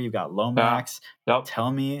on there. You've got Lomax. Yeah. Yep.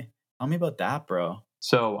 Tell me about that, bro.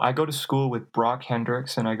 So I go to school with Brock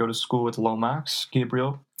Hendricks and I go to school with Lomax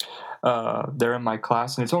Gabriel. They're in my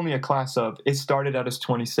class, and it's only a class of. It started out as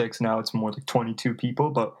 26. Now it's more like 22 people,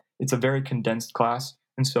 but it's a very condensed class,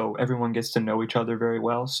 and so everyone gets to know each other very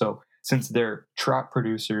well. So since they're trap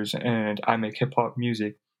producers and I make hip hop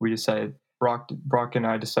music, we decided Brock and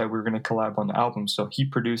I decided we were going to collab on the album. So he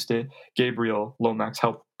produced it. Gabriel Lomax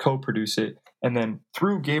helped co-produce it, and then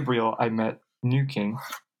through Gabriel, I met New King,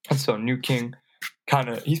 and so New King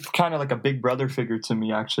he's kind of like a big brother figure to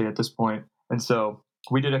me actually at this point. And so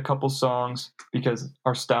we did a couple songs because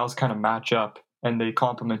our styles kind of match up and they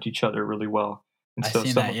complement each other really well. And so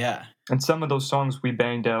and some of those songs we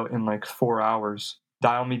banged out in like 4 hours.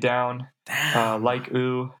 Dial Me Down, Like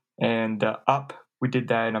Ooh, and Up. We did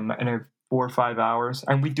that in a 4 or 5 hours.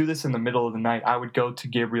 And we do this in the middle of the night. I would go to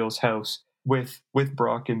Gabriel's house with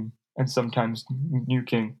Brock and sometimes New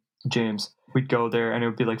King, James. We'd go there and it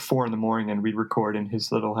would be like 4 a.m. and we'd record in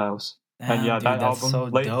his little house. Damn, and yeah, dude, that that's album, so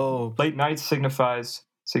dope. Late Nights signifies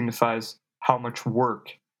how much work.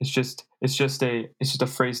 It's just a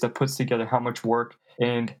phrase that puts together how much work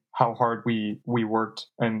and how hard we worked,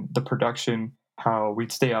 and the production, how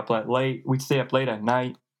we'd stay up late at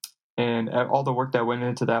night, and all the work that went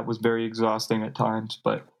into that was very exhausting at times,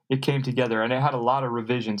 but it came together, and it had a lot of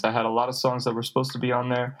revisions. I had a lot of songs that were supposed to be on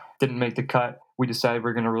there, didn't make the cut. We decided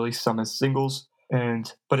we're going to release some as singles,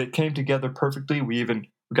 but it came together perfectly. We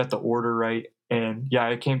got the order right, and yeah,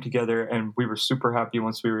 it came together, and we were super happy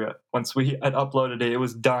once we had uploaded it. It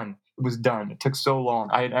was done. It took so long.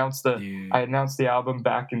 I announced the album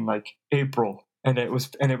back in like April, and it was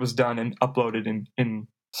done and uploaded in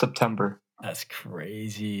September. That's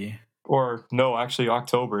crazy. Or no, actually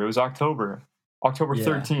October. It was October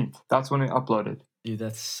 13th. That's when it uploaded. Dude,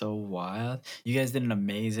 that's so wild. You guys did an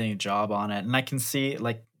amazing job on it. And I can see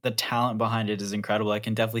like the talent behind it is incredible. I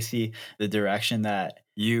can definitely see the direction that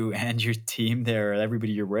you and your team there,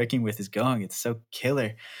 everybody you're working with is going. It's so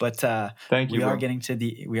killer. But thank you. We are getting to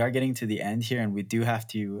the end here, and we do have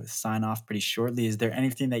to sign off pretty shortly. Is there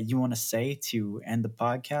anything that you want to say to end the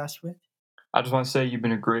podcast with? I just want to say you've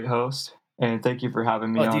been a great host, and thank you for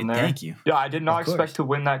having me on there. Thank you. Yeah, I did not expect to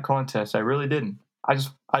win that contest. I really didn't. I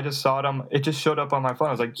just saw it it just showed up on my phone.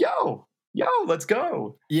 I was like, yo, let's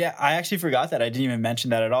go. Yeah, I actually forgot that. I didn't even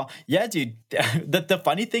mention that at all. Yeah, dude. The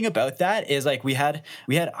funny thing about that is like we had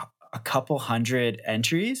a couple hundred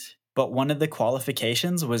entries, but one of the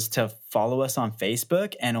qualifications was to follow us on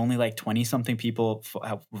Facebook, and only like 20 something people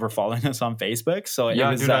were following us on Facebook. So it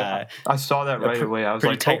was, dude, I saw that right away. I was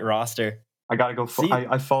pretty like, tight roster. I gotta go.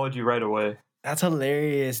 I followed you right away. That's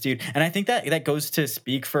hilarious, dude. And I think that goes to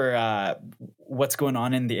speak for what's going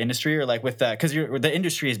on in the industry, or like with that, because the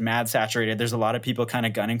industry is mad saturated. There's a lot of people kind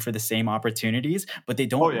of gunning for the same opportunities, but they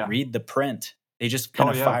don't read the print. They just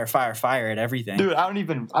kind of fire at everything. Dude, I don't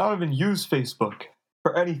even use Facebook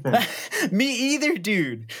for anything. Me either,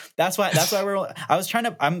 dude. That's why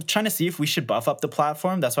I'm trying to see if we should buff up the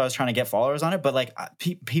platform. That's why I was trying to get followers on it. But like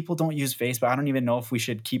people don't use Facebook. I don't even know if we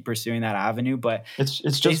should keep pursuing that avenue. But it's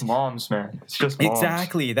just moms, man. It's just moms.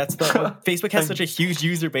 Exactly. That's Facebook has such a huge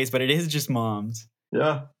user base, but it is just moms.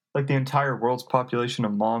 Yeah, like the entire world's population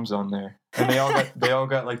of moms on there, and they all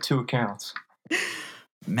got like 2 accounts.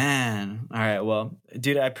 Man. All right. Well,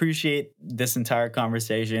 dude, I appreciate this entire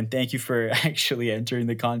conversation. Thank you for actually entering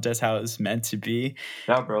the contest how it was meant to be.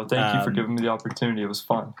 Yeah, bro. Thank you for giving me the opportunity. It was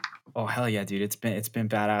fun. Oh, hell yeah, dude. It's been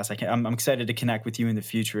badass. I'm excited to connect with you in the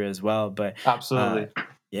future as well. But absolutely.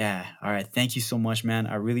 Yeah. All right. Thank you so much, man.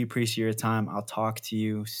 I really appreciate your time. I'll talk to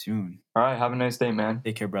you soon. All right. Have a nice day, man.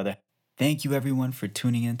 Take care, brother. Thank you, everyone, for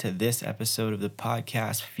tuning in to this episode of the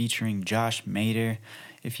podcast featuring Josh Maitre.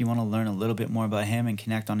 If you want to learn a little bit more about him and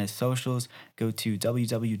connect on his socials, go to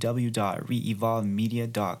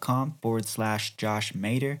www.reevolvemedia.com/Josh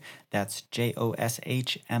Maitre. That's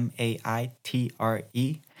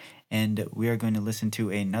JOSHMAITRE. And we are going to listen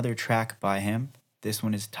to another track by him. This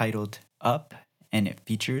one is titled Up, and it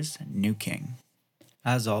features New King.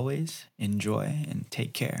 As always, enjoy and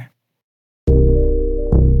take care.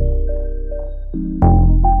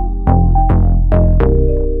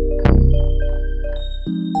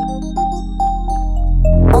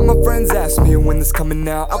 All my friends ask me when this coming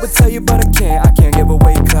out. I would tell you, but I can't give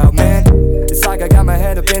away cloud, man. It's like I got my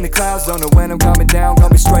head up in the clouds. Don't know when I'm coming down,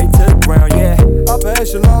 got me straight to the ground, yeah. Upper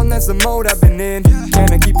echelon, that's the mode I've been in.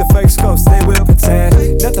 Can I keep the fakes close? They will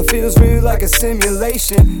pretend. Nothing feels real like a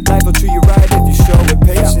simulation. Life will treat you right if you show it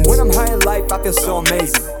patience. When I'm high in life, I feel so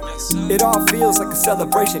amazing. It all feels like a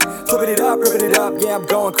celebration. Flipping it up, ripping it up, yeah, I'm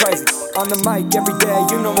going crazy. On the mic every day,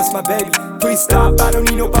 you know it's my baby. Please stop, I don't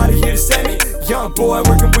need nobody here to save me. Young boy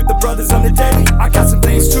working with the brothers on the daily. I got some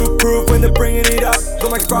things to prove when they're bringing it up.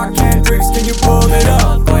 Look like Rock Hendrix, can you pull it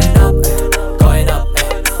up? Going up, going up,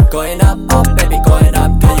 going up, oh baby, going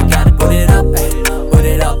up. Yeah, you gotta put it up, put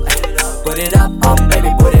it up, put it up, oh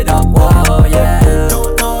baby, put it up.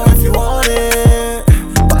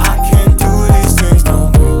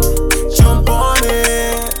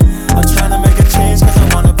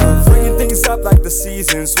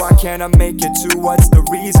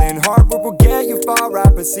 how I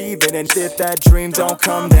perceive it. And if that dream don't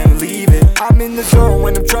come, then leave it. I'm in the zone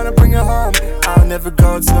when I'm trying to bring it home. I'll never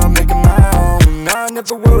go till I'm making my own. I'll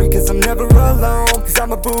never worry cause I'm never alone. Cause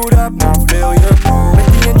I'm a boot up, not failure prone. Make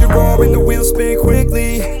the engine roar and the wheels spin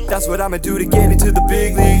quickly. That's what I'ma do to get into the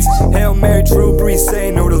big leagues. Hail Mary, True Breeze,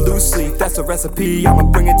 say no to loose sleep. That's a recipe, I'ma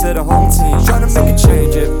bring it to the home team. Trying to make a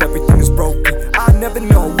change if everything is broken. I never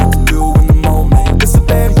know what to do in the moment. It's a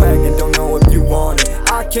bandwagon, don't know if you want it.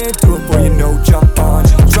 I can't do it for you, no, jump on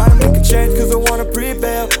it. Trying to make a change cause I wanna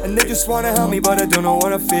prevail. And they just wanna help me but I don't know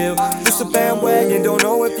what I feel. It's a bandwagon, don't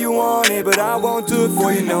know if you want it. But I won't do it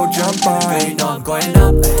for you, no, jump on Girl, it. you know I'm going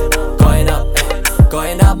up, going up,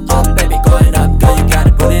 going up, up, baby, going up. Girl, you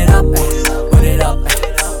gotta put it up, put it up,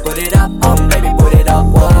 put it up, baby, put it up,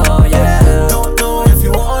 whoa, yeah. Don't know if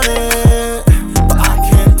you want it, but I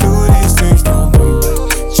can't do these things no more.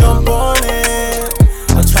 Jump on it,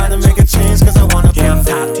 I'm trying to make a change cause I wanna be I'm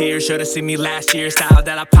top tier, should've seen me last year. Style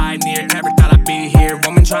that I pioneered, never thought I'd be here.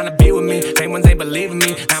 Woman tryna be with me, same ones ain't believing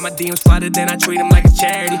me. Now my DMs flooded, then I treat them like a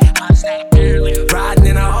charity. I'm staying barely riding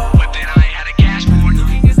in a hole, but then I ain't had a gas for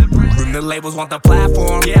it. The labels want the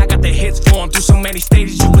platform, yeah, I got the hits for them. Through so many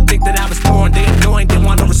stages, you would think that I was born. They annoying, they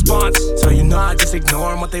want no response, so you know I just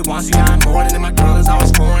ignore them. What they want, see I'm more than my girl is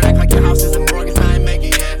always foreign. Act like your house isn't mortgage, I ain't make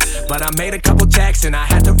it yet. But I made a couple checks and I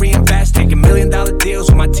had to reinvest. Taking $1 million deals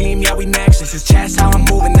with my team, yeah, we next. This is chess, how I'm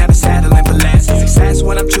moving, never settling for less. Success,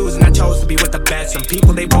 what I'm choosing, I chose to be with the best. Some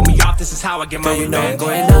people, they wrote me off, this is how I get my Girl, you know I'm revenge.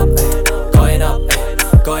 going up, going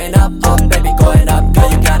up, going up, baby, going up.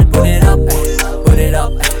 Girl, you gotta put it up, put it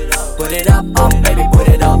up, put it up, baby, put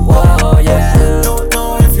it up, whoa, yeah. Don't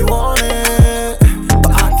know if you want it,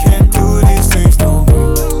 but I can't do these things no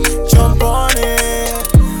more. Jump on it,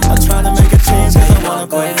 I'm trying to make a change cause I wanna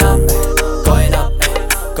Going go. up, going up,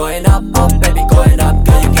 going up, baby, going up.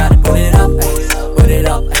 Girl, you gotta put it up, put it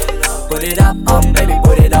up, put it up, baby,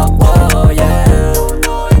 put it up.